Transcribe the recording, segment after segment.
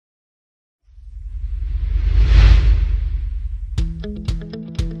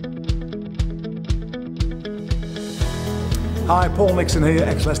Hi, Paul Nixon here,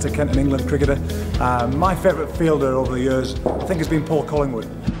 ex-Leicester Kent and England cricketer. My favourite fielder over the years, I think, has been Paul Collingwood.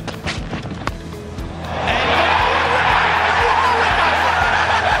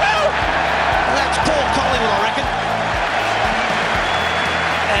 That's Paul Collingwood, I reckon.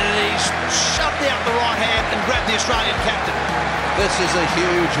 And he's shoved out the right hand and grabbed the Australian captain. This is a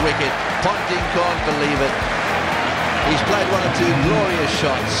huge wicket. Ponting can't believe it. He's played one or two glorious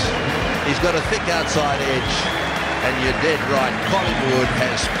shots. He's got a thick outside edge. And you're dead right, Collingwood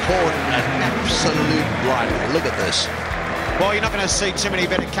has caught an absolute blinder. Look at this. Well, you're not going to see too many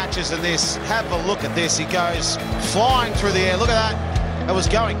better catches than this. Have a look at this. He goes flying through the air. Look at that. It was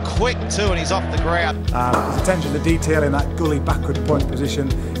going quick too, and he's off the ground. His attention to detail in that gully backward point position.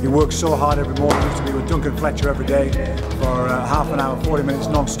 He works so hard every morning. He used to be with Duncan Fletcher every day for half an hour, 40 minutes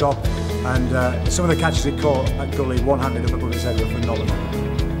non-stop. And some of the catches he caught at gully one-handed up above his head were phenomenal.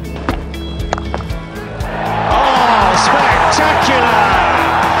 Spectacular!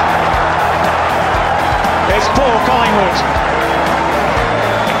 It's Paul Collingwood.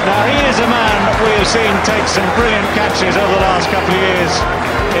 Now he is a man that we have seen take some brilliant catches over the last couple of years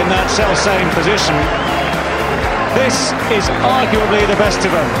in that self-same position. This is arguably the best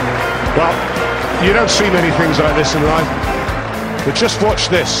of them. Well, you don't see many things like this in life, but just watch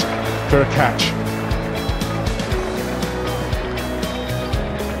this for a catch.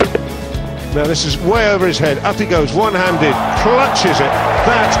 Now this is way over his head, up he goes, one-handed, clutches it.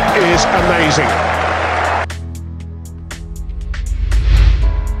 That is amazing.